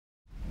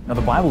Now,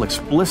 the Bible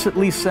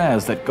explicitly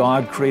says that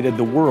God created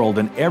the world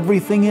and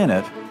everything in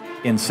it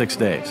in 6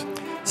 days.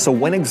 So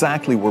when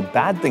exactly were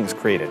bad things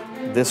created?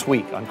 This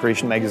week on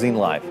Creation Magazine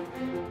Live.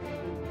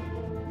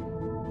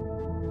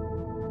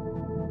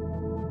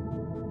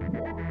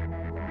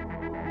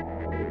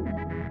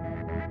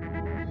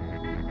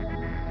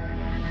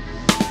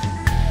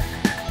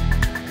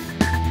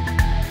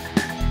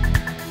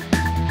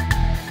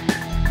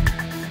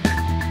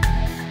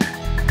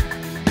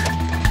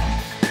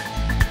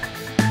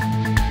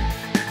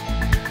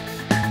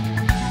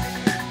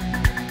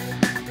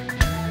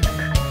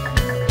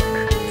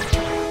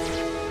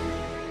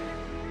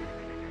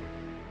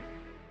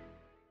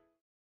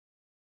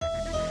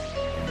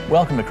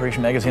 Welcome to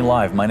Creation Magazine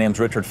Live. My name's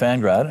Richard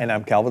Fangrad. And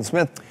I'm Calvin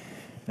Smith.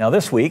 Now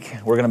this week,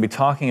 we're going to be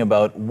talking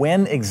about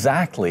when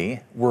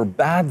exactly were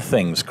bad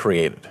things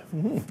created.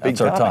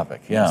 That's our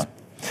topic, yeah.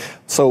 Yes.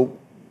 So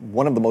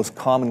one of the most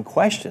common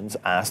questions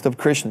asked of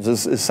Christians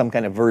is some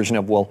kind of version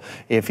of, well,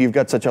 if you've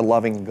got such a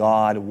loving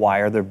God, why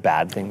are there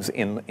bad things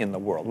in the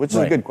world? Which is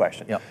a good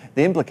question. Yep.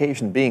 The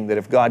implication being that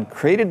if God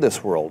created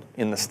this world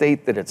in the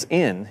state that it's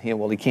in,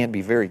 well, he can't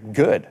be very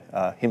good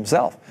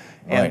himself.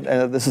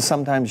 And this is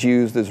sometimes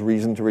used as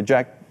reason to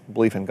reject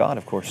belief in God,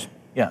 of course.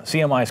 Yeah,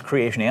 CMI's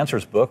Creation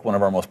Answers book, one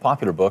of our most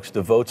popular books,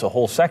 devotes a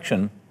whole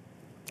section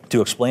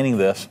to explaining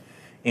this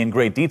in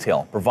great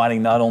detail,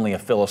 providing not only a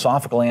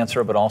philosophical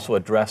answer, but also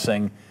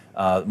addressing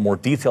more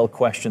detailed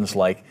questions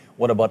like,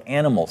 what about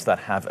animals that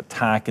have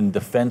attack and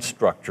defense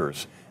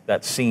structures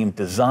that seem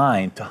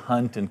designed to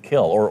hunt and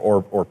kill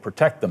or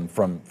protect them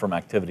from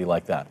activity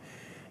like that?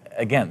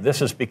 Again,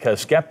 this is because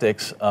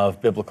skeptics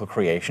of biblical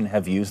creation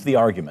have used the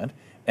argument,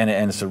 and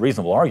it's a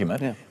reasonable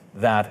argument,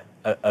 that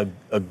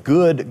a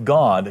good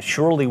God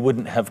surely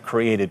wouldn't have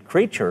created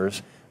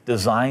creatures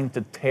designed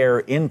to tear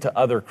into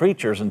other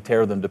creatures and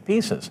tear them to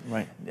pieces.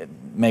 Right. It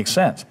makes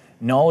sense.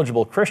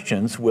 Knowledgeable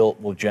Christians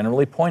will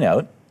generally point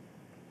out,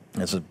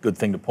 it's a good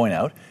thing to point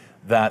out,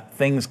 that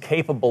things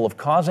capable of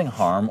causing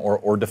harm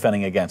or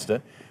defending against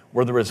it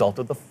were the result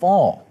of the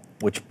fall,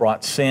 which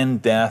brought sin,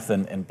 death,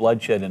 and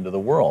bloodshed into the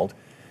world.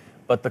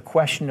 But the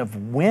question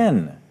of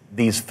when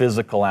these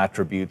physical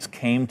attributes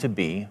came to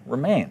be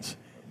remains.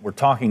 We're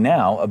talking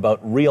now about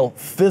real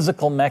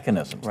physical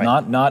mechanisms,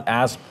 not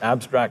as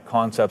abstract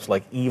concepts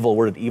like evil,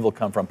 where did evil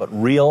come from, but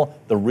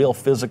the real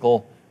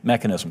physical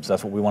mechanisms.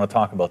 That's what we want to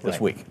talk about this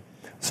week.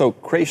 So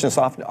creationists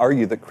often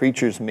argue that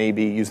creatures may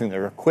be using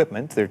their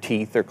equipment, their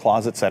teeth, their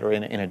claws, etc.,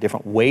 in a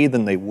different way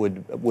than they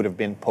would have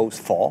been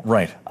post-fall.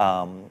 Right.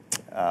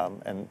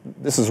 And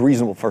this is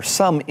reasonable for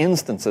some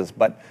instances,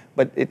 but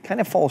it kind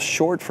of falls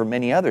short for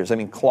many others. I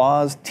mean,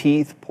 claws,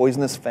 teeth,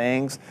 poisonous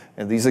fangs,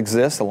 and these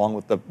exist along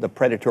with the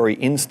predatory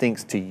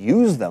instincts to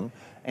use them.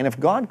 And if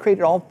God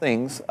created all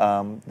things,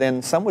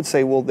 then some would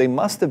say, well, they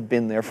must have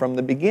been there from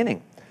the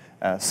beginning.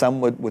 Some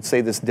would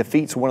say this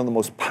defeats one of the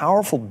most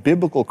powerful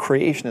biblical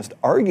creationist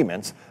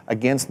arguments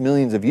against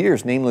millions of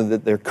years, namely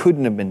that there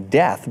couldn't have been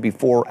death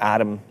before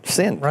Adam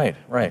sinned. Right.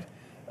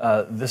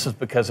 This is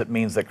because it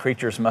means that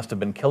creatures must have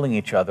been killing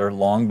each other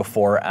long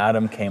before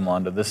Adam came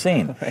onto the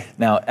scene.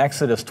 Now,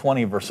 Exodus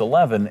 20, verse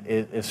 11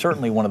 is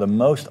certainly one of the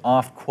most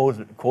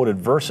oft-quoted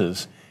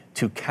verses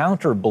to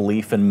counter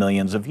belief in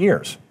millions of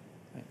years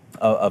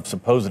of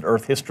supposed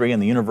Earth history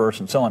and the universe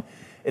and so on.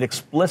 It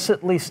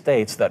explicitly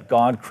states that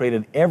God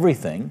created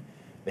everything,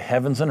 the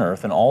heavens and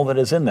earth, and all that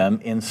is in them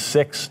in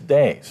 6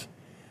 days.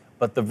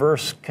 But the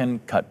verse can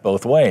cut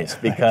both ways,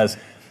 because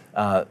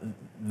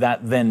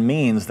that then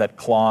means that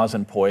claws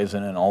and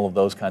poison and all of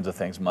those kinds of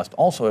things must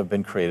also have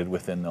been created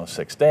within those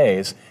 6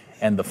 days,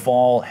 and the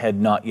fall had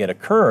not yet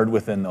occurred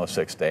within those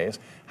 6 days.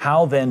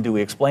 How then do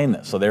we explain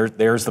this? So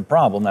there's the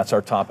problem. That's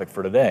our topic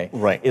for today.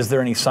 Right. Is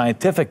there any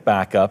scientific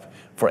backup,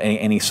 for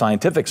any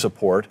scientific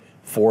support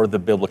for the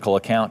biblical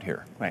account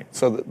here? Right.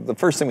 So the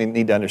first thing we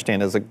need to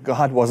understand is that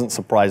God wasn't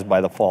surprised by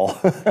the fall.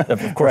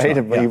 Of course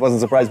not, He wasn't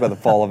surprised by the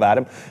fall of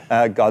Adam.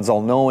 God's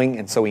all-knowing,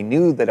 and so he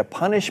knew that a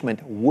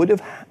punishment would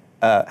have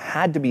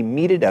had to be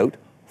meted out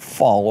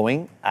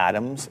following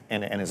Adam's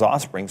and his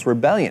offspring's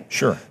rebellion.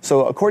 Sure.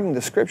 So according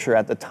to Scripture,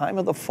 at the time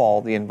of the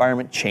fall, the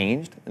environment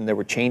changed, and there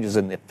were changes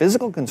in the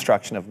physical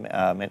construction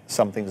of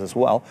some things as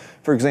well.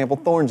 For example,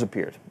 thorns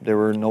appeared. There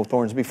were no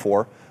thorns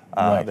before.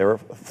 There were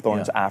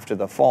thorns after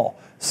the fall.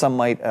 Some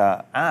might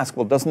ask,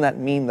 well, doesn't that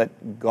mean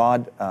that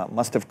God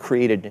must have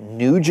created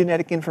new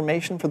genetic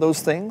information for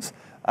those things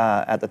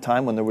at the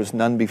time when there was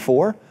none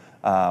before?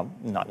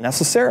 Not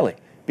necessarily,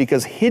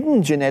 because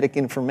hidden genetic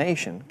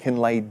information can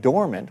lie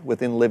dormant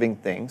within living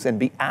things and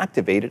be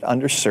activated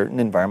under certain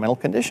environmental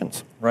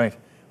conditions. Right.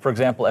 For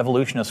example,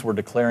 evolutionists were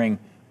declaring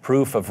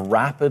proof of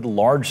rapid,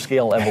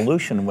 large-scale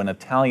evolution when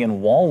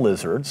Italian wall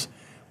lizards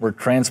were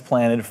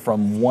transplanted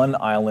from one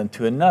island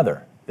to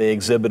another. They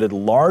exhibited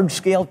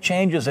large-scale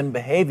changes in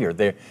behavior.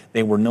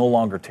 They were no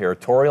longer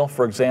territorial,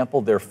 for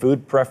example. Their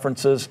food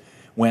preferences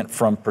went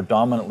from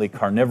predominantly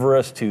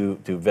carnivorous to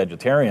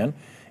vegetarian,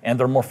 and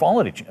their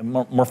morphology,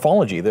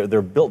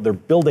 their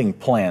building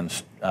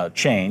plans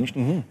changed.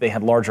 They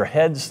had larger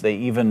heads. They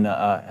even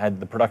had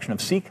the production of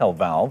Seacal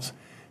valves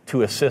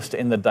to assist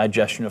in the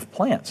digestion of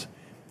plants.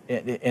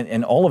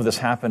 And all of this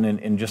happened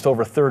in just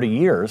over 30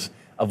 years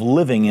of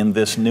living in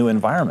this new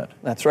environment.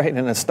 That's right,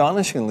 and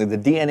astonishingly, the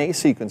DNA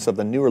sequence of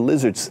the newer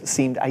lizards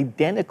seemed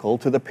identical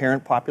to the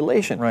parent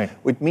population, right,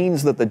 which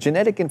means that the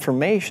genetic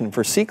information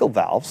for cecal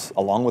valves,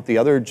 along with the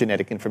other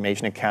genetic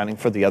information accounting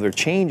for the other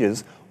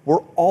changes,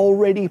 were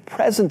already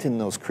present in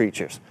those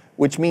creatures,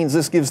 which means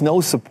this gives no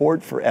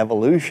support for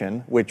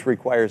evolution, which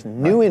requires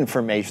new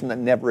information that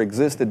never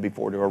existed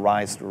before to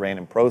arise through a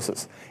random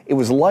process. It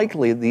was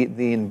likely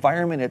the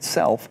environment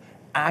itself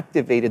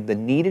activated the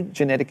needed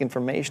genetic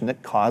information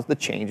that caused the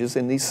changes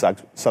in these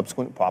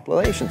subsequent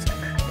populations.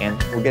 And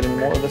we'll get into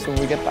more of this when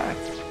we get back.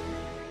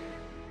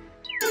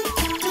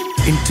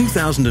 In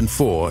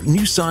 2004,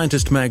 New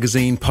Scientist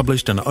magazine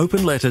published an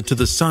open letter to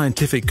the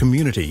scientific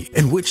community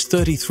in which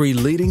 33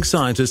 leading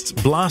scientists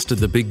blasted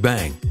the Big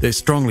Bang. Their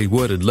strongly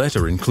worded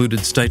letter included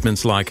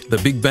statements like, "The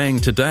Big Bang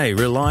today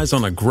relies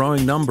on a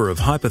growing number of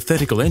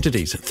hypothetical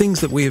entities,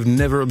 things that we have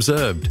never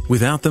observed.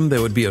 Without them,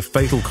 there would be a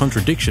fatal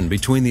contradiction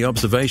between the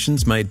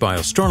observations made by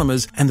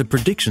astronomers and the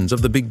predictions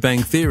of the Big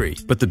Bang theory.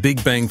 But the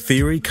Big Bang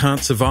theory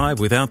can't survive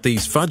without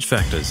these fudge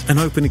factors. An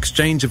open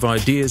exchange of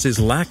ideas is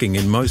lacking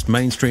in most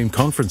mainstream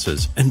conferences,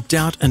 and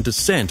doubt and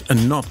dissent are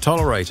not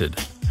tolerated."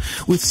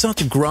 With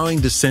such growing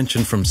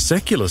dissension from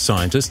secular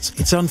scientists,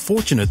 it's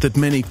unfortunate that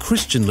many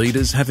Christian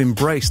leaders have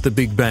embraced the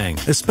Big Bang,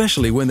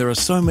 especially when there are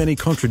so many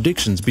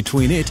contradictions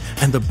between it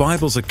and the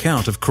Bible's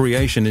account of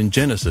creation in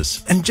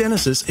Genesis. And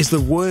Genesis is the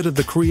word of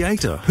the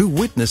Creator who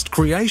witnessed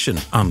creation,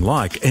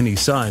 unlike any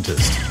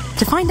scientist.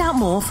 To find out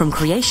more from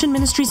Creation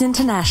Ministries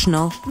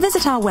International,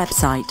 visit our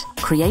website,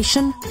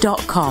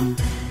 creation.com.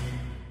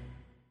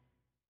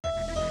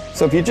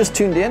 So if you just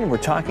tuned in, we're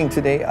talking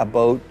today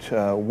about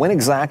when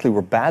exactly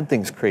were bad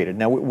things created.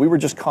 Now, we were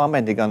just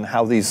commenting on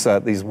how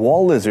these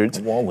wall lizards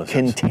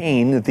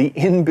contain the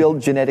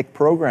inbuilt genetic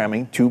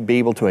programming to be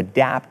able to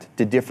adapt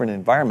to different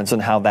environments,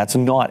 and how that's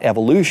not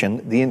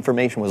evolution. The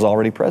information was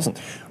already present.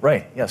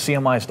 Right, yeah,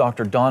 CMI's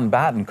Dr. Don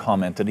Batten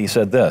commented, he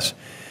said this: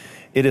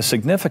 "It is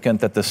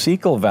significant that the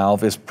cecal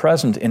valve is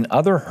present in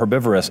other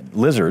herbivorous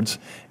lizards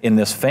in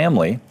this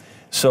family,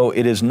 so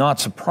it is not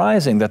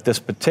surprising that this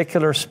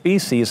particular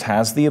species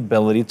has the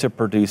ability to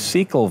produce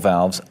cecal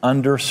valves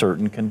under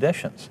certain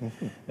conditions."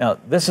 Mm-hmm. Now,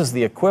 this is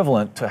the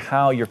equivalent to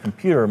how your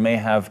computer may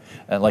have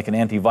like an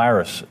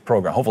antivirus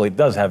program. Hopefully it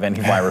does have an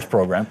antivirus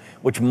program,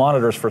 which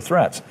monitors for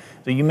threats.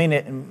 So you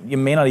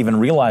may not even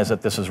realize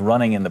that this is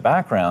running in the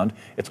background.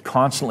 It's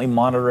constantly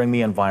monitoring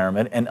the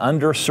environment, and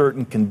under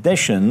certain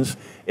conditions,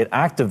 it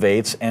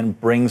activates and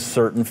brings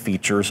certain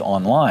features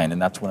online, and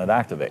that's when it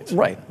activates.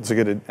 Right, it's a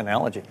good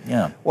analogy.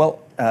 Yeah. Well,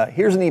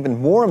 here's an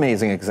even more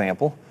amazing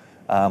example.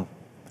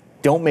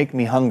 "Don't make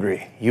me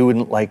hungry. You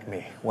wouldn't like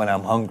me when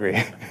I'm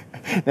hungry."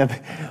 Now,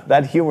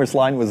 that humorous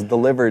line was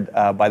delivered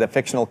by the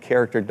fictional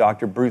character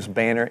Dr. Bruce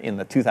Banner in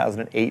the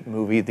 2008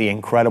 movie The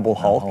Incredible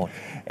Hulk.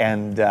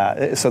 And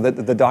so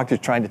the doctor's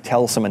trying to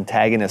tell some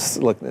antagonists,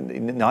 look,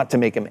 not to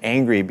make him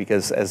angry,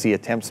 because as he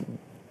attempts,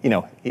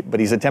 but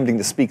he's attempting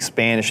to speak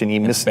Spanish, and he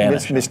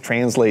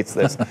mistranslates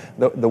this,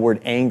 the word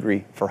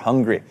angry for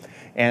hungry.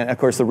 And of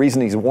course, the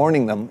reason he's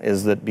warning them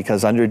is that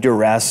because under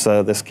duress,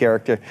 this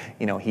character,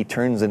 he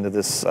turns into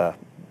this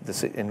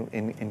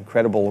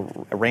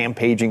incredible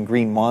rampaging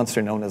green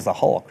monster known as the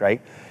Hulk,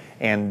 right?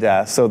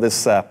 And so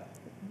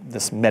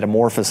this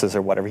metamorphosis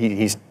or whatever,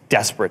 he's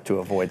desperate to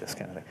avoid this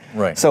kind of thing.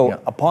 Right. So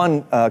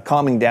upon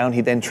calming down,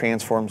 he then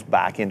transforms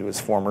back into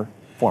his former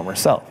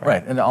self.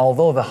 Right, and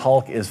although the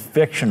Hulk is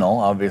fictional,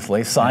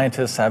 obviously,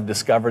 scientists have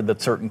discovered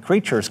that certain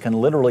creatures can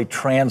literally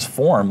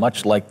transform,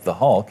 much like the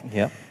Hulk.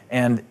 Yeah.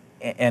 And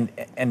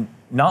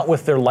not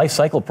with their life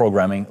cycle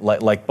programming,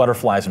 like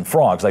butterflies and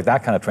frogs, like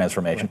that kind of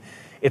transformation.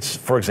 Right. It's,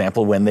 for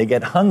example, when they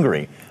get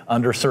hungry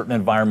under certain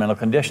environmental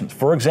conditions.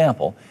 For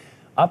example,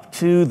 up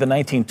to the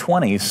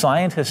 1920s,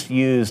 scientists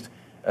used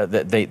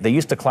they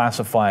used to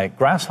classify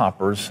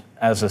grasshoppers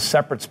as a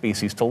separate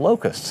species to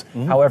locusts.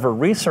 Mm-hmm. However,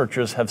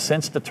 researchers have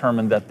since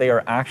determined that they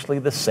are actually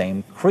the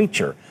same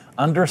creature.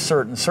 Under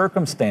certain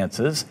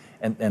circumstances,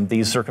 and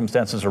these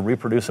circumstances are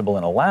reproducible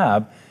in a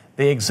lab,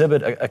 they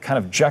exhibit a kind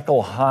of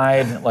Jekyll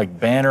Hyde, like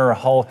Banner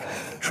Hulk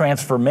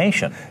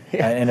transformation.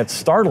 Yeah. And it's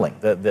startling,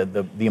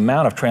 the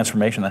amount of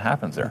transformation that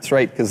happens there. That's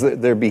right, because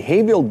their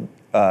behavioral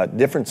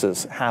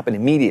differences happen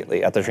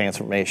immediately at the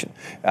transformation,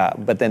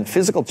 but then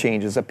physical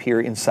changes appear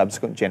in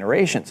subsequent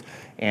generations.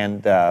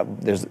 And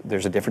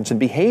there's a difference in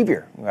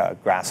behavior.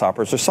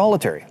 Grasshoppers are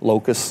solitary,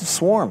 locusts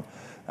swarm.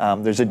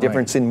 There's a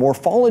difference in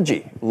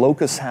morphology.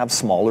 Locusts have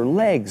smaller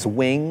legs,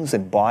 wings,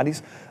 and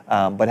bodies,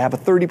 but have a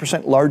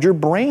 30% larger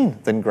brain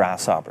than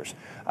grasshoppers.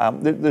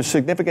 There's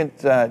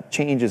significant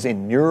changes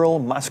in neural,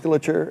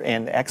 musculature,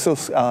 and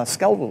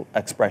exoskeletal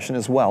expression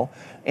as well.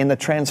 And the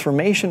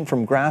transformation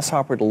from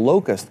grasshopper to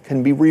locust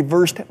can be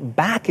reversed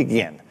back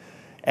again.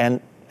 And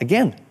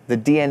again, the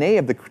DNA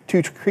of the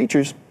two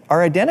creatures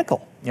are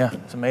identical. Yeah,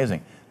 it's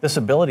amazing. This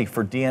ability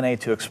for DNA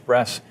to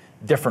express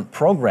different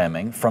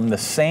programming from the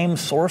same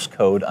source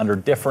code under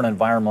different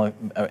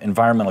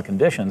environmental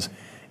conditions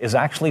is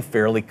actually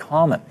fairly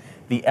common.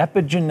 The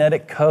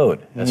epigenetic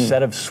code, a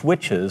set of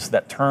switches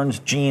that turns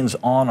genes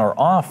on or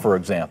off, for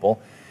example,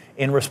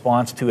 in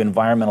response to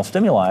environmental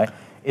stimuli,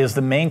 is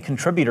the main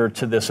contributor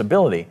to this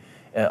ability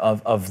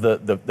of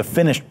the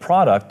finished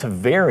product to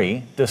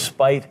vary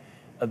despite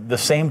the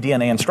same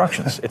DNA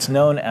instructions. It's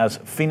known as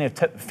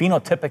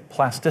phenotypic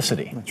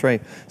plasticity. That's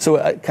right. So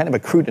kind of a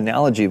crude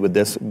analogy with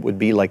this would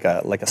be like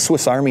a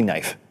Swiss Army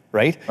knife.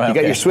 Right? Okay. You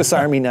got your Swiss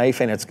Army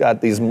knife, and it's got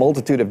these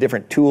multitude of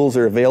different tools that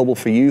are available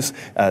for use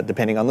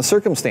depending on the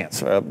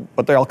circumstance,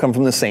 but they all come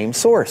from the same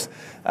source.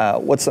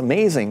 What's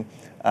amazing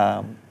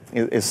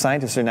is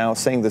scientists are now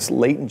saying this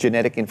latent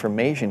genetic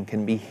information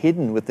can be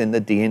hidden within the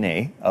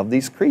DNA of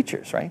these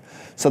creatures, right?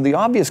 So the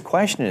obvious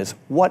question is,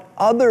 what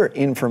other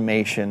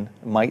information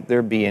might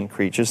there be in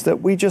creatures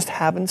that we just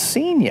haven't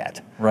seen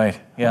yet? Right,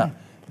 yeah.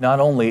 Not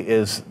only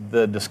is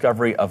the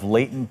discovery of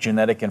latent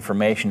genetic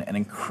information an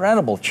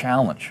incredible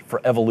challenge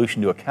for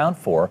evolution to account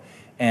for,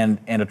 and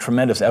a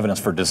tremendous evidence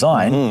for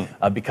design,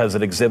 because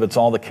it exhibits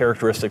all the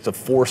characteristics of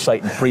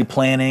foresight and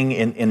pre-planning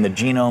in the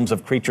genomes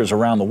of creatures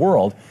around the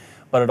world,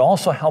 but it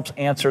also helps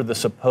answer the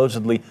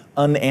supposedly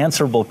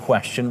unanswerable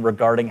question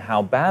regarding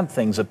how bad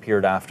things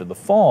appeared after the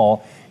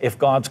fall if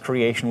God's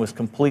creation was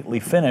completely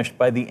finished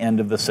by the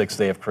end of the sixth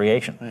day of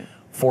creation. Right.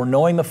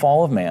 Foreknowing the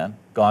fall of man,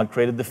 God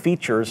created the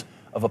features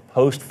of a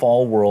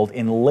post-fall world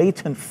in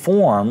latent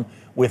form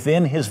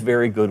within his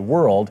very good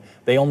world.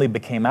 They only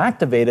became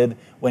activated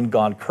when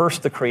God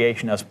cursed the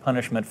creation as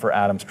punishment for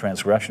Adam's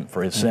transgression,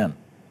 for his sin.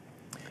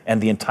 And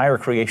the entire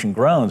creation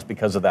groans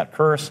because of that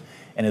curse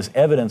and is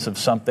evidence of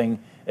something,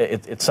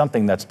 it's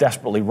something that's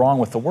desperately wrong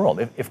with the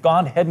world. If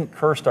God hadn't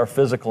cursed our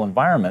physical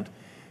environment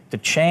to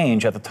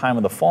change at the time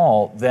of the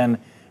fall, then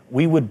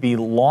we would be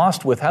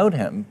lost without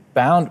him,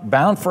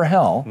 bound for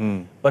hell,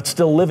 but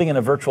still living in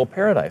a virtual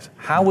paradise.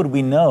 How would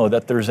we know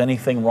that there's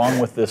anything wrong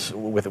with this,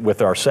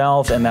 with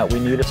ourselves, and that we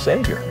need a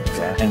Savior?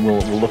 Exactly. And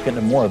we'll look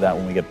into more of that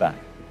when we get back.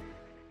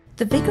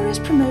 The vigorous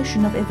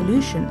promotion of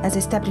evolution as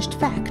established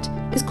fact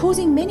is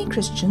causing many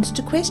Christians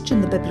to question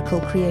the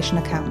biblical creation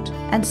account,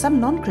 and some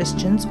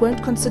non-Christians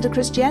won't consider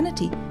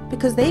Christianity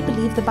because they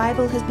believe the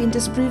Bible has been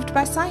disproved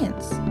by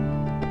science.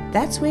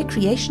 That's where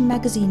Creation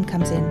Magazine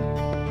comes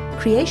in.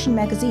 Creation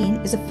Magazine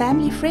is a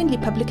family-friendly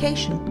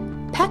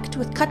publication packed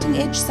with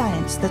cutting-edge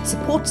science that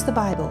supports the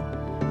Bible,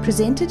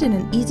 presented in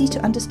an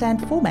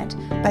easy-to-understand format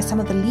by some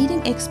of the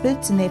leading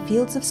experts in their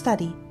fields of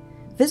study.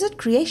 Visit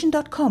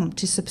creation.com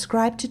to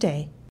subscribe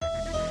today.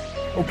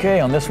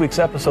 Okay, on this week's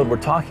episode, we're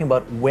talking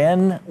about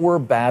when were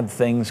bad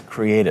things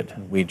created.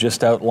 We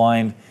just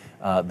outlined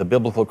the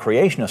biblical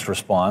creationist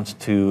response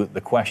to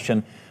the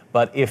question,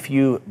 but if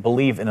you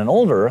believe in an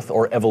old earth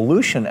or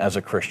evolution as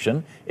a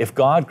Christian, if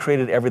God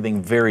created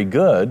everything very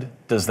good,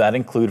 does that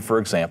include, for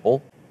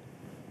example,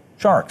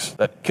 sharks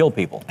that kill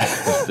people?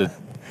 Right.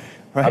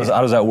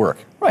 How does that work?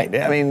 Right.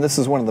 I mean, this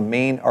is one of the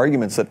main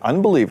arguments that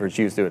unbelievers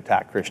use to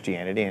attack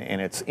Christianity and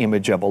its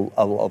image of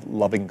a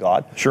loving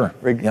God. Sure.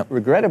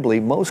 Regrettably,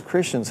 most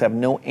Christians have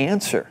no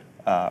answer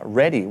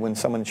ready when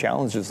someone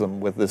challenges them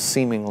with this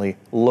seemingly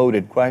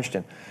loaded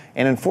question.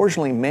 And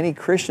unfortunately, many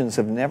Christians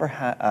have never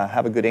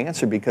have a good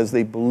answer because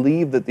they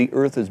believe that the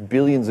earth is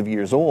billions of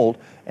years old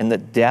and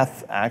that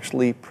death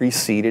actually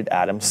preceded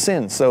Adam's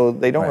sin. So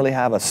they don't really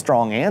have a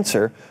strong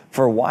answer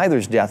for why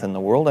there's death in the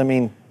world. I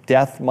mean,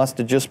 death must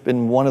have just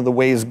been one of the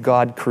ways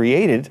God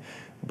created.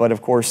 But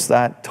of course,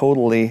 that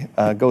totally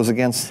goes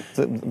against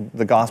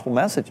the gospel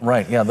message.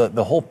 Right, yeah,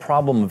 the whole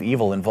problem of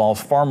evil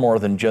involves far more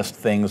than just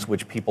things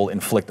which people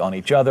inflict on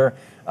each other.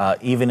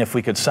 Even if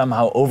we could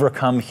somehow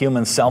overcome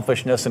human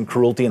selfishness and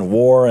cruelty and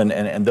war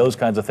and those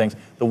kinds of things,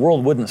 the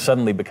world wouldn't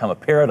suddenly become a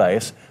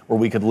paradise where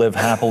we could live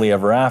happily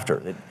ever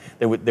after.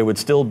 There would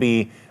still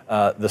be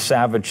the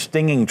savage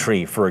stinging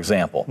tree, for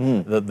example,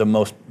 the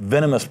most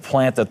venomous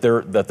plant that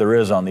there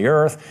is on the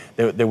earth.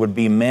 There would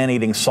be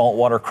man-eating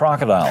saltwater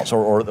crocodiles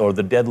or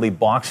the deadly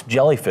box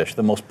jellyfish,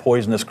 the most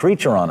poisonous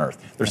creature on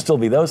earth. There'd still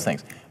be those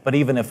things. But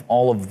even if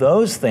all of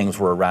those things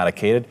were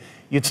eradicated,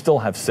 you'd still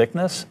have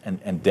sickness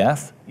and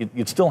death.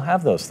 You'd still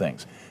have those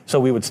things. So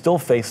we would still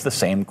face the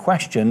same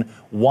question: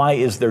 why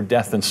is there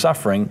death and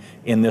suffering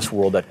in this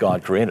world that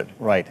God created?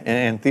 Right,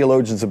 and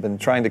theologians have been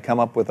trying to come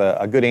up with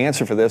a good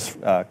answer for this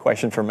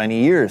question for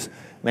many years.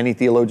 Many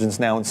theologians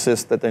now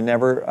insist that there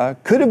never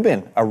could have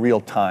been a real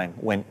time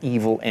when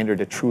evil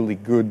entered a truly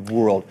good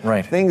world.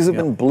 Right. Things have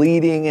been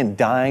bleeding and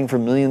dying for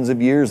millions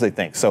of years, they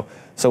think.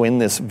 So in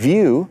this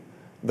view,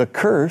 the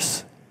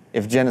curse,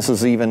 if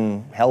Genesis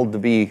even held to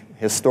be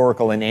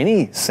historical in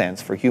any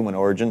sense for human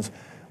origins,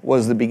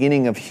 was the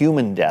beginning of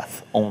human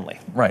death only.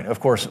 Right.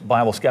 Of course,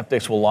 Bible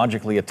skeptics will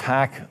logically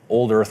attack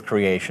old earth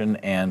creation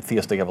and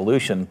theistic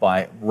evolution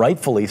by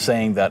rightfully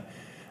saying that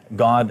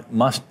God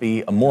must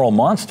be a moral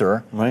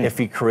monster if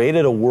he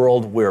created a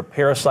world where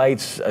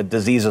parasites,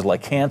 diseases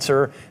like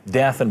cancer,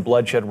 death, and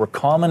bloodshed were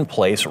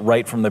commonplace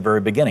right from the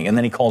very beginning. And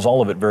then he calls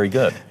all of it very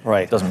good.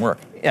 Right. It doesn't work.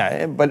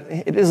 Yeah, but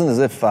it isn't as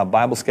if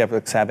Bible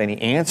skeptics have any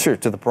answer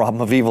to the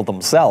problem of evil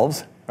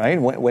themselves. right?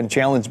 When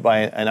challenged by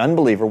an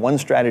unbeliever, one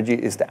strategy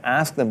is to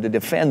ask them to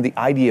defend the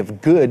idea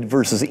of good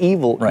versus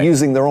evil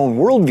using their own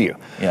worldview.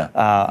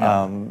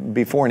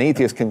 Before an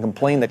atheist can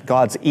complain that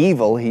God's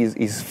evil,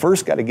 he's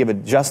first got to give a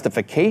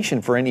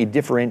justification for any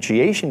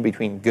differentiation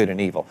between good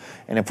and evil.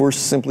 And if we're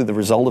simply the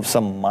result of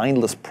some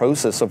mindless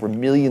process over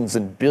millions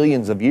and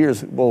billions of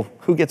years, well,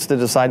 who gets to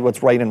decide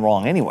what's right and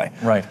wrong anyway?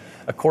 Right.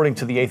 According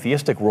to the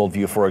atheistic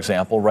worldview, for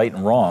example, right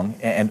and wrong,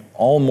 and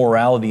all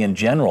morality in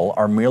general,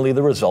 are merely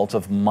the result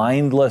of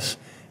mindless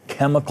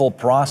chemical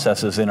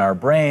processes in our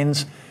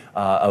brains,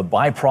 a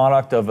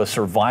byproduct of a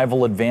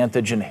survival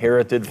advantage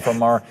inherited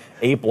from our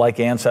ape-like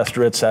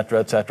ancestor, et cetera,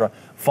 et cetera.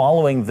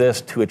 Following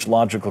this to its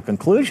logical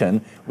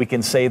conclusion, we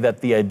can say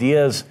that the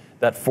ideas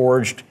that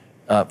forged,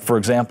 for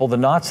example, the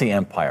Nazi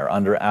Empire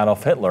under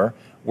Adolf Hitler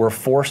were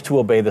forced to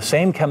obey the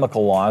same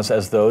chemical laws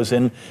as those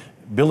in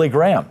Billy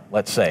Graham,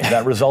 let's say,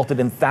 that resulted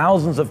in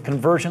thousands of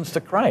conversions to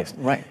Christ.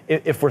 Right.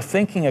 If we're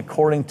thinking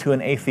according to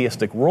an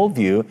atheistic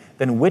worldview,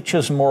 then which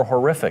is more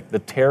horrific, the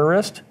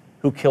terrorist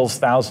who kills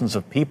thousands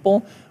of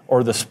people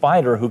or the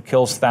spider who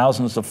kills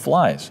thousands of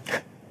flies?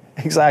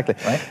 Exactly.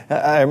 Right?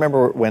 I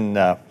remember when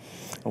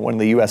one of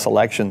the U.S.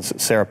 elections,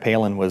 Sarah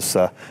Palin was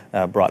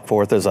brought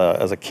forth as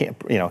a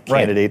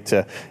candidate,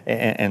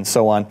 and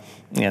so on.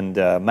 And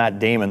Matt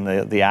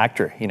Damon, the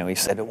actor, he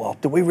said, well,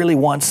 do we really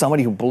want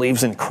somebody who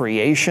believes in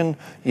creation,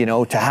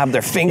 to have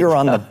their finger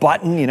on the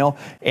button,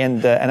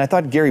 And I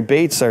thought Gary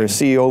Bates, our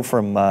CEO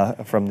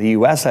from the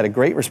U.S., had a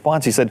great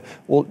response. He said,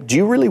 well, do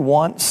you really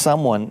want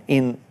someone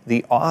in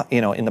the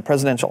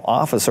presidential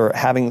office or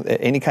having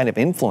any kind of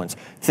influence,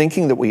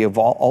 thinking that we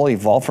all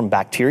evolved from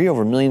bacteria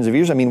over millions of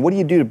years? I mean, what do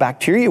you do to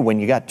bacteria when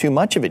you got too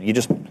much of it? You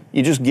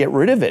just get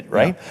rid of it,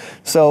 right? Yeah.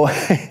 So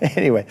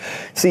anyway,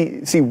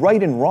 see,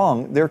 right and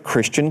wrong, they're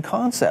Christian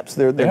concepts.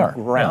 They're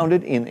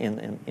grounded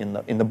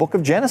in the book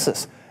of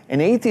Genesis.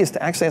 An atheist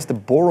actually has to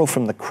borrow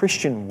from the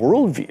Christian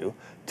worldview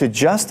to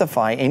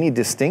justify any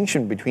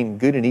distinction between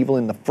good and evil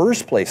in the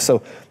first place.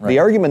 So the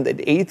argument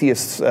that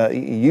atheists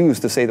use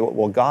to say that,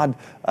 well, God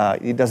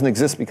he doesn't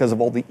exist because of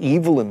all the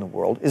evil in the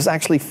world is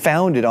actually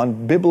founded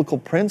on biblical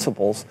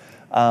principles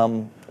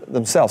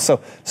themselves.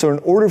 So in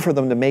order for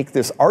them to make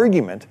this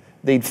argument,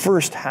 they'd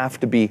first have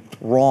to be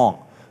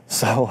wrong.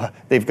 So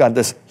they've got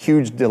this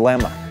huge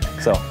dilemma.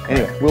 So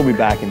anyway, we'll be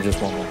back in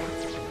just one moment.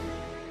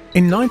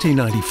 In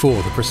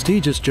 1994, the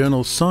prestigious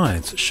journal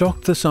Science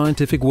shocked the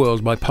scientific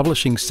world by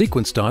publishing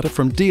sequence data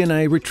from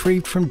DNA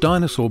retrieved from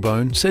dinosaur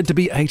bone said to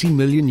be 80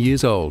 million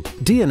years old.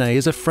 DNA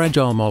is a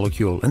fragile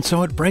molecule, and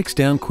so it breaks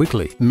down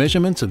quickly.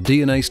 Measurements of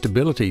DNA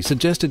stability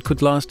suggest it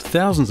could last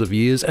thousands of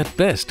years at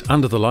best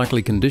under the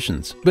likely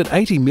conditions. But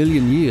 80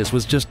 million years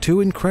was just too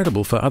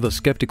incredible for other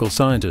skeptical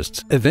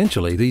scientists.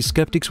 Eventually, these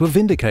skeptics were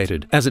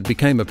vindicated, as it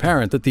became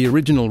apparent that the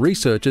original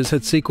researchers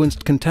had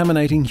sequenced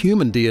contaminating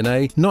human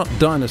DNA, not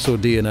dinosaur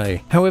DNA.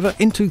 However,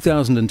 in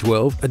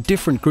 2012, a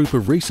different group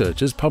of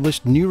researchers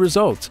published new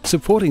results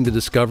supporting the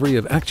discovery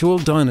of actual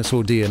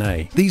dinosaur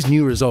DNA. These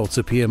new results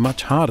appear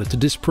much harder to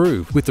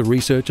disprove, with the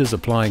researchers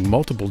applying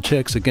multiple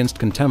checks against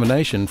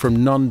contamination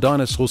from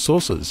non-dinosaur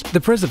sources.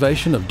 The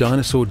preservation of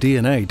dinosaur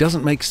DNA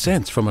doesn't make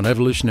sense from an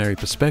evolutionary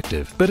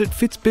perspective, but it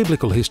fits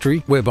biblical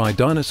history, whereby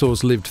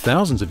dinosaurs lived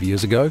thousands of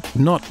years ago,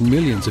 not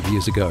millions of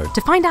years ago.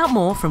 To find out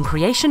more from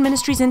Creation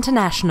Ministries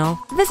International,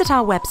 visit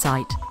our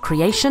website,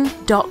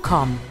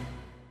 creation.com.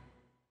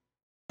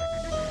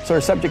 So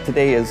our subject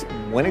today is,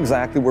 when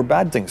exactly were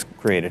bad things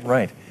created?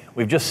 Right.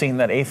 We've just seen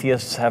that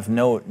atheists have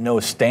no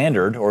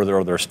standard,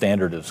 or their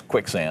standard is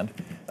quicksand,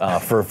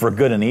 for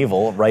good and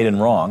evil, right and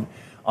wrong.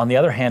 On the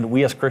other hand,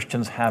 we as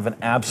Christians have an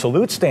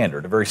absolute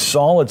standard, a very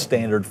solid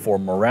standard for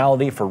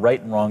morality, for right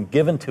and wrong,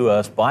 given to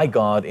us by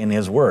God in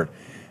His Word.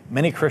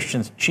 Many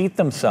Christians cheat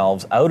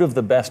themselves out of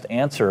the best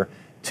answer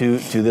to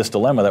this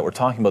dilemma that we're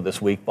talking about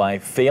this week by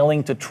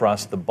failing to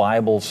trust the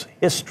Bible's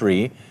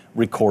history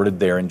recorded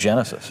there in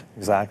Genesis.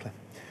 Exactly.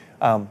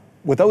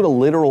 Without a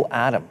literal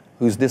Adam,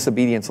 whose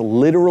disobedience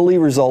literally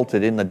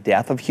resulted in the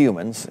death of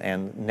humans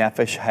and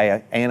nephesh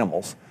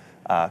animals,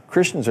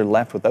 Christians are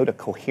left without a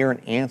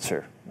coherent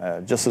answer,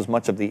 just as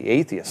much of the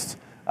atheists.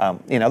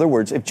 In other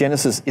words, if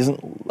Genesis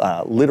isn't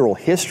literal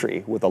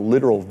history with a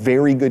literal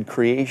very good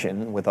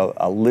creation, with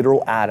a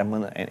literal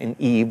Adam and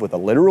Eve, with a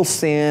literal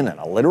sin and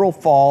a literal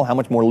fall, how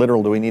much more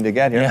literal do we need to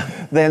get here?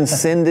 Yeah. Then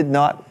sin did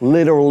not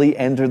literally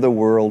enter the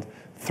world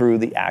through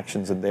the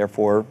actions, and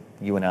therefore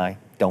you and I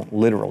don't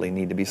literally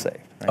need to be saved.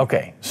 Right?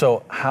 Okay,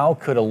 so how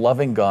could a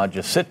loving God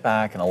just sit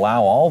back and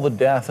allow all the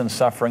death and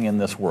suffering in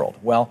this world?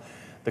 Well,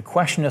 the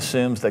question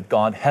assumes that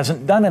God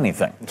hasn't done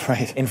anything.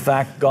 Right. In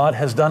fact, God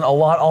has done a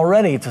lot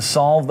already to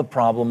solve the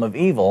problem of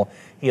evil.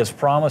 He has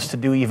promised to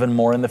do even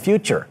more in the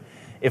future.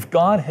 If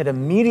God had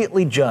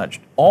immediately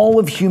judged all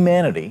of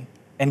humanity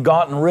and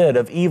gotten rid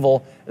of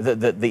evil,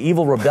 the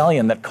evil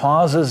rebellion that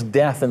causes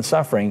death and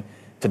suffering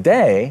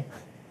today,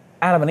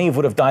 Adam and Eve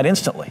would have died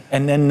instantly,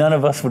 and then none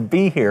of us would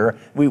be here.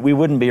 We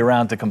wouldn't be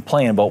around to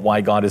complain about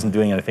why God isn't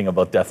doing anything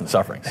about death and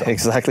suffering. So.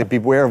 Exactly.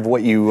 Beware of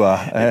what you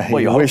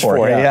wish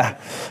for. Yeah.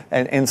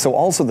 And so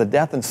also the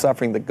death and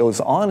suffering that goes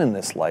on in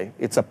this life,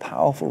 it's a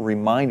powerful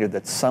reminder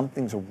that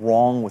something's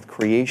wrong with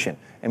creation.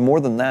 And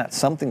more than that,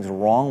 something's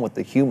wrong with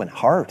the human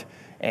heart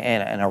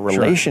and a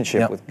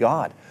relationship with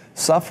God.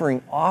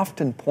 Suffering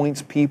often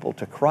points people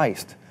to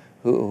Christ,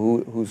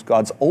 who's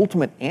God's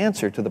ultimate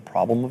answer to the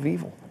problem of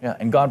evil. Yeah,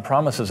 and God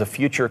promises a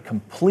future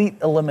complete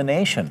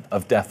elimination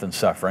of death and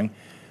suffering,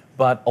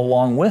 but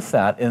along with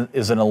that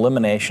is an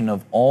elimination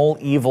of all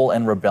evil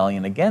and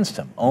rebellion against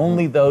Him.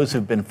 Only those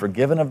who've been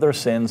forgiven of their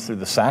sins through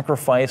the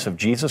sacrifice of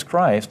Jesus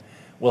Christ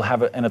will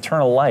have an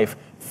eternal life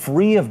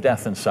free of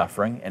death and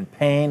suffering and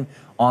pain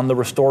on the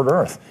restored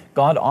earth.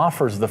 God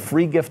offers the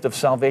free gift of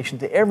salvation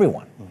to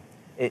everyone,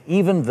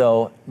 even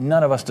though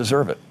none of us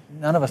deserve it.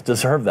 None of us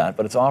deserve that,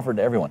 but it's offered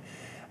to everyone.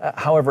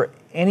 However,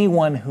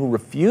 anyone who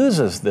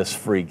refuses this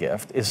free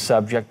gift is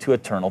subject to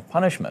eternal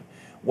punishment.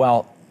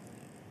 While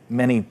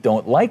many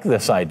don't like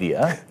this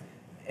idea,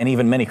 and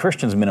even many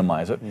Christians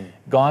minimize it,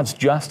 God's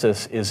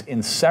justice is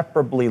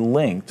inseparably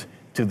linked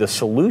to the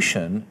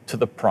solution to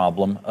the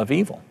problem of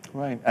evil.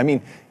 Right. I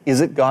mean,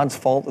 is it God's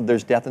fault that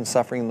there's death and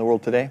suffering in the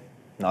world today?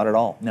 Not at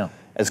all. No.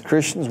 As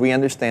Christians, we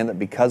understand that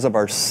because of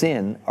our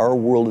sin, our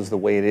world is the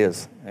way it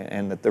is,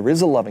 and that there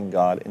is a loving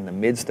God in the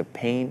midst of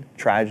pain,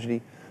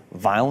 tragedy,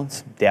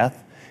 violence,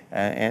 death,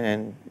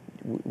 and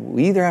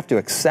we either have to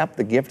accept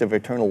the gift of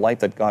eternal life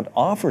that God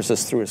offers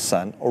us through His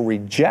Son, or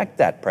reject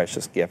that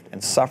precious gift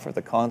and suffer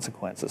the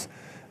consequences.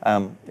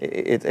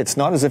 It's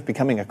not as if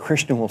becoming a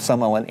Christian will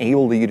somehow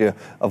enable you to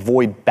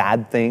avoid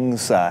bad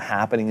things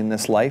happening in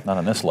this life. Not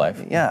in this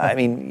life. Yeah, I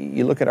mean,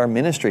 you look at our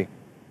ministry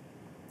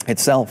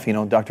itself. You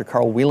know, Dr.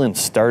 Carl Whelan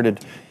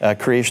started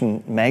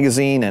Creation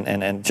Magazine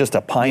and just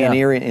a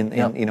pioneer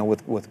in you know,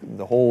 with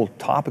the whole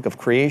topic of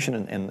creation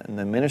and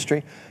the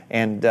ministry.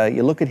 And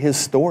you look at his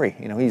story.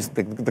 You know, he's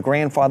the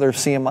grandfather of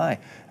CMI,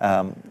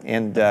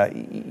 and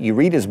you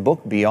read his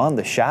book Beyond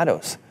the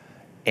Shadows.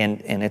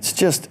 And it's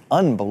just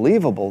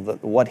unbelievable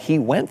that what he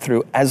went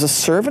through as a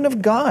servant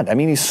of God. I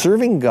mean, he's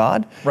serving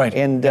God. Right.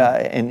 And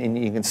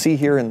you can see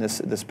here in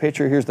this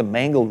picture, here's the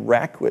mangled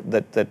wreck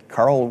that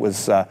Carl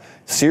was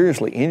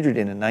seriously injured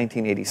in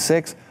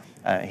 1986.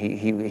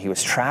 He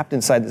was trapped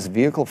inside this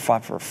vehicle for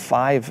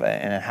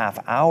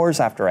 5.5 hours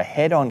after a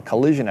head-on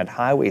collision at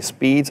highway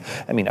speeds.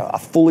 I mean, a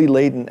fully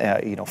laden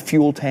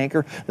fuel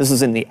tanker. This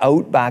is in the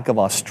outback of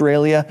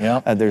Australia.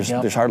 Yep.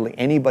 There's hardly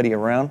anybody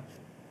around.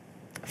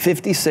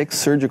 56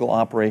 surgical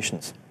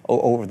operations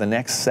over the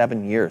next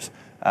 7 years.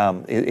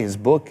 His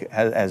book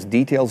has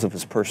details of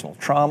his personal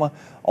trauma,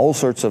 all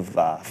sorts of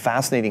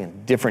fascinating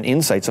and different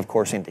insights, of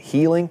course, into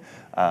healing,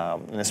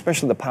 and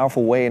especially the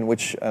powerful way in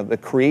which the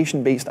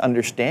creation-based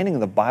understanding of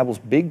the Bible's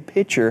big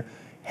picture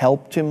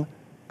helped him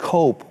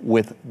cope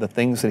with the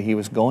things that he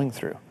was going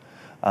through.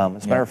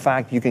 As a matter of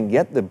fact, you can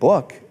get the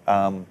book,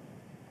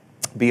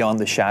 Beyond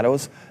the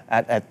Shadows,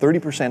 at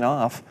 30%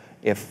 off.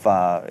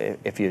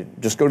 If you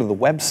just go to the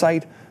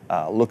website,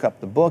 look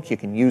up the book, you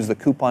can use the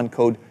coupon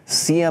code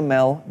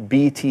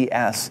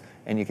CMLBTS,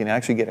 and you can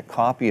actually get a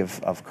copy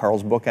of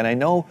Carl's book. And I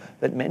know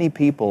that many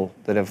people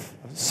that have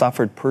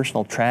suffered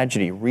personal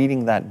tragedy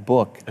reading that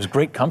book, there's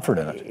great comfort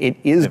in it. It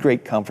is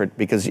great comfort,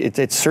 because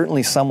it's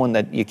certainly someone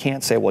that you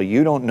can't say, well,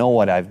 you don't know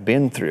what I've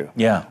been through.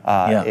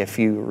 If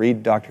you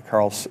read Dr.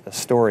 Carl's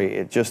story,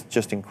 it's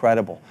just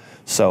incredible.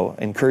 So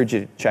I encourage you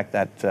to check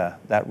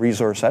that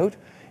resource out.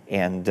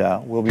 And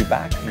we'll be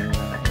back in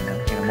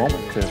a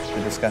moment to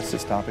discuss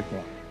this topic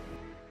more.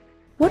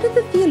 What are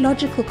the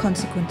theological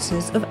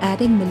consequences of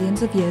adding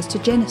millions of years to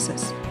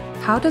Genesis?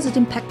 How does it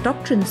impact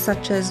doctrines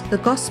such as the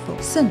gospel,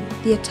 sin,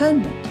 the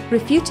atonement?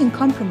 Refuting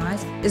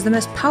compromise is the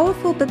most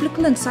powerful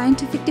biblical and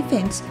scientific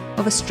defense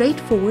of a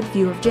straightforward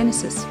view of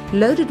Genesis.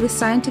 Loaded with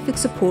scientific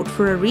support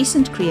for a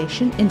recent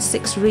creation in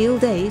 6 real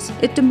days,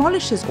 it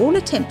demolishes all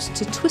attempts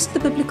to twist the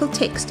biblical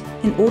text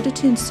in order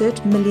to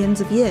insert millions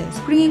of years,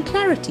 bringing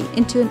clarity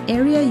into an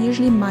area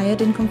usually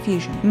mired in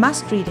confusion.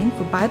 Must reading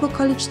for Bible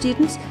college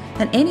students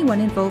and anyone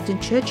involved in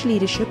church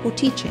leadership or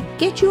teaching.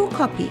 Get your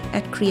copy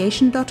at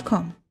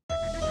creation.com.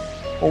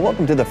 Well,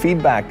 welcome to the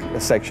feedback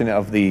section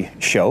of the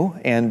show,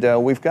 and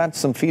we've got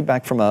some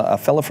feedback from a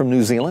fellow from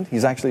New Zealand.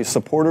 He's actually a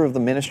supporter of the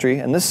ministry,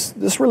 and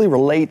this really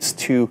relates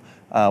to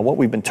what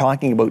we've been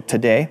talking about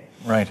today.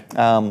 Right.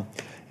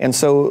 And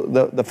so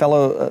the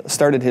fellow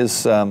started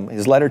his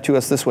letter to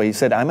us this way. He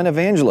said, "I'm an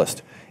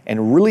evangelist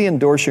and really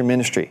endorse your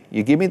ministry.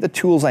 You give me the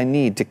tools I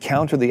need to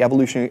counter the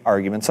evolutionary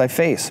arguments I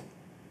face.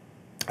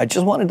 I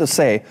just wanted to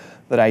say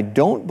that I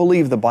don't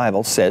believe the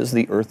Bible says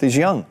the earth is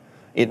young.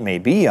 It may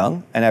be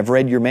young, and I've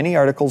read your many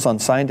articles on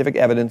scientific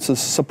evidences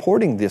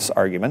supporting this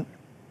argument,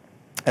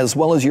 as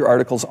well as your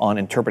articles on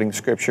interpreting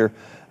Scripture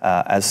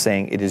as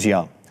saying it is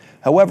young.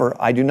 However,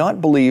 I do not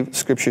believe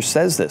Scripture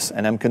says this,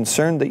 and I'm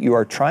concerned that you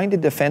are trying to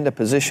defend a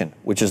position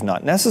which is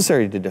not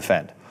necessary to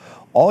defend.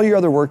 All your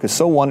other work is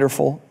so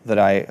wonderful that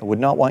I would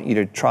not want you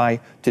to try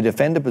to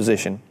defend a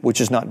position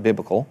which is not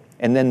biblical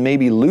and then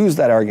maybe lose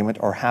that argument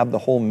or have the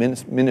whole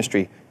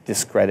ministry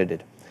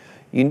discredited.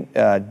 You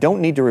don't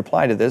need to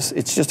reply to this.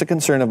 It's just a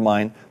concern of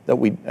mine that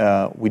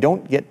we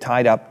don't get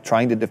tied up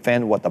trying to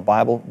defend what the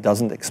Bible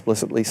doesn't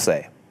explicitly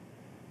say.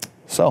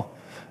 So,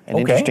 an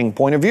interesting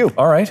point of view.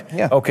 All right.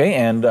 Yeah. Okay,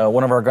 and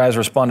one of our guys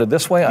responded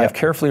this way. I've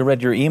carefully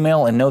read your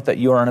email and note that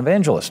you are an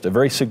evangelist, a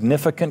very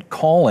significant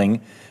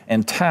calling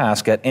and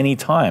task at any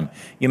time.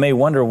 You may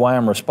wonder why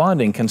I'm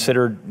responding,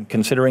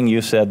 considering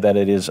you said that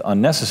it is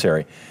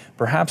unnecessary.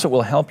 Perhaps it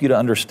will help you to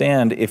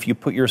understand if you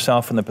put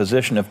yourself in the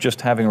position of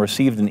just having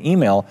received an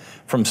email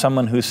from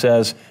someone who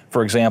says,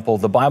 for example,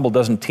 the Bible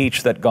doesn't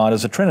teach that God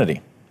is a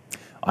Trinity.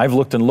 I've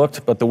looked and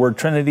looked, but the word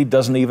Trinity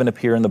doesn't even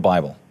appear in the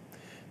Bible.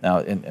 Now,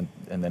 and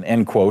then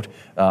end quote,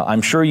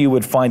 I'm sure you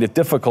would find it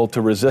difficult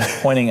to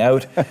resist pointing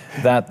out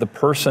that the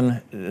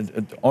person,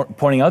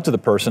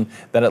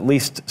 that at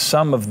least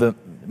some of the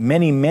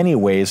many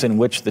ways in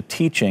which the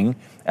teaching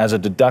as a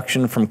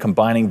deduction from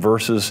combining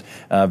verses,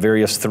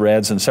 various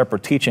threads and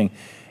separate teaching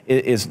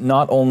is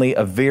not only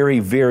a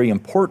very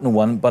important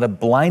one, but a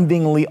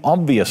blindingly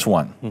obvious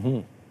one.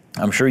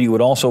 Mm-hmm. I'm sure you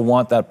would also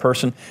want that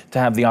person to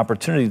have the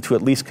opportunity to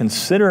at least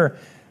consider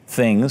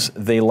things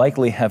they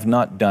likely have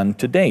not done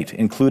to date,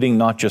 including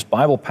not just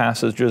Bible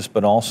passages,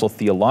 but also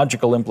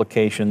theological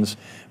implications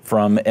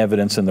from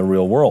evidence in the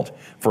real world.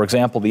 For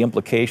example, the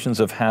implications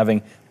of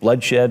having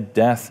bloodshed,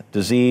 death,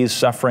 disease,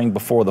 suffering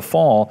before the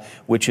fall,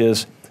 which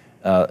is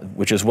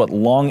what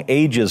long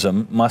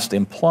ageism must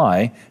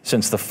imply,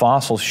 since the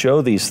fossils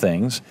show these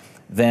things.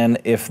 Then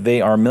if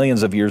they are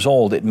millions of years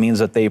old, it means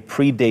that they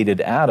predated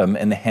Adam,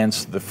 and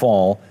hence the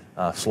fall /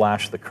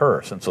 the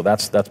curse. And so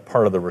that's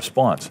part of the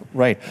response.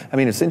 Right. I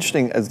mean, it's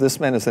interesting, as this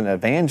man is an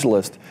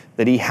evangelist,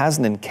 that he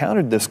hasn't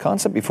encountered this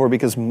concept before,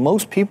 because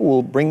most people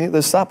will bring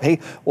this up. Hey,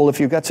 well, if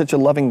you've got such a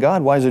loving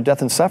God, why is there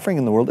death and suffering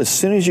in the world? As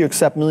soon as you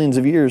accept millions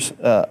of years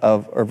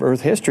of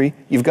Earth history,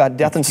 you've got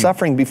death and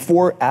suffering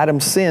before Adam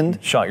sinned.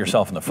 Shot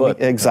yourself in the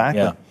foot.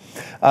 Exactly. Yeah.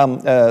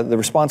 The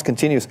response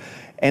continues.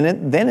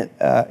 And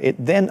it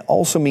then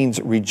also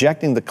means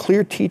rejecting the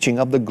clear teaching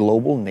of the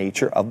global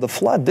nature of the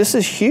flood. This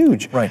is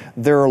huge. Right.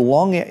 There are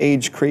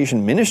long-age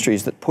creation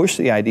ministries that push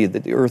the idea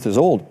that the earth is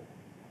old.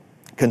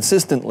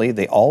 Consistently,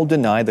 they all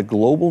deny the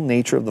global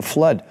nature of the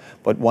flood,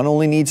 but one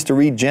only needs to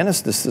read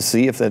Genesis to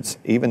see if that's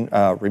even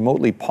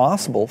remotely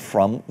possible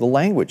from the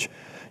language.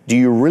 Do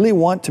you really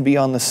want to be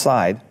on the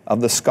side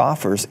of the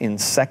scoffers in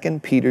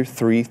 2 Peter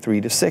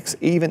 3:3-6,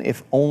 even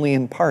if only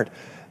in part?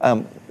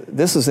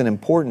 This is an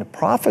important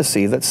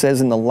prophecy that says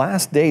in the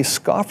last days,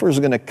 scoffers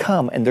are going to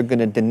come and they're going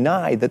to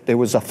deny that there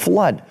was a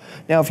flood.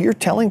 Now, if you're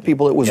telling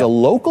people it was a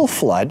local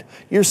flood,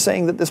 you're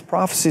saying that this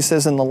prophecy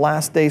says in the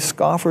last days,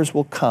 scoffers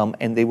will come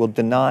and they will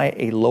deny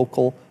a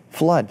local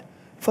flood.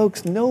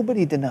 Folks,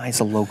 nobody denies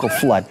a local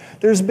flood.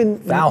 There's been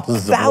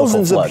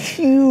thousands of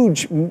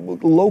huge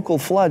local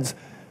floods.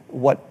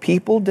 What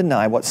people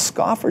deny, what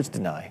scoffers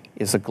deny,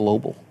 is a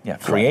global flood.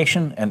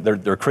 Creation, and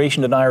they're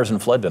creation deniers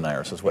and flood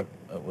deniers was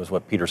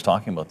what Peter's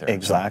talking about there.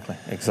 Exactly,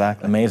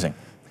 exactly. Amazing.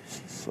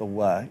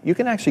 So you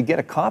can actually get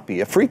a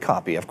free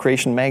copy of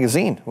Creation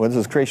Magazine. This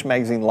is Creation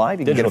Magazine Live.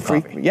 You can Digital get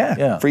a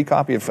free, free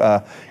copy of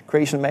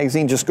Creation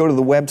Magazine. Just go to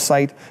the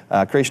website,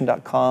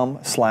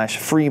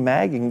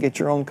 creation.com/free-mag. You can get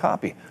your own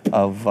copy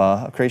of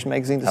Creation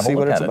Magazine to see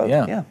what it's about.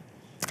 Yeah.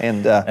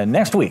 And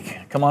next week,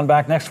 come on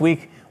back next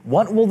week.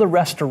 What will the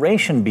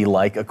restoration be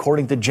like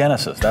according to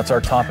Genesis? That's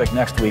our topic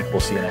next week. We'll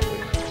see you next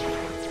week.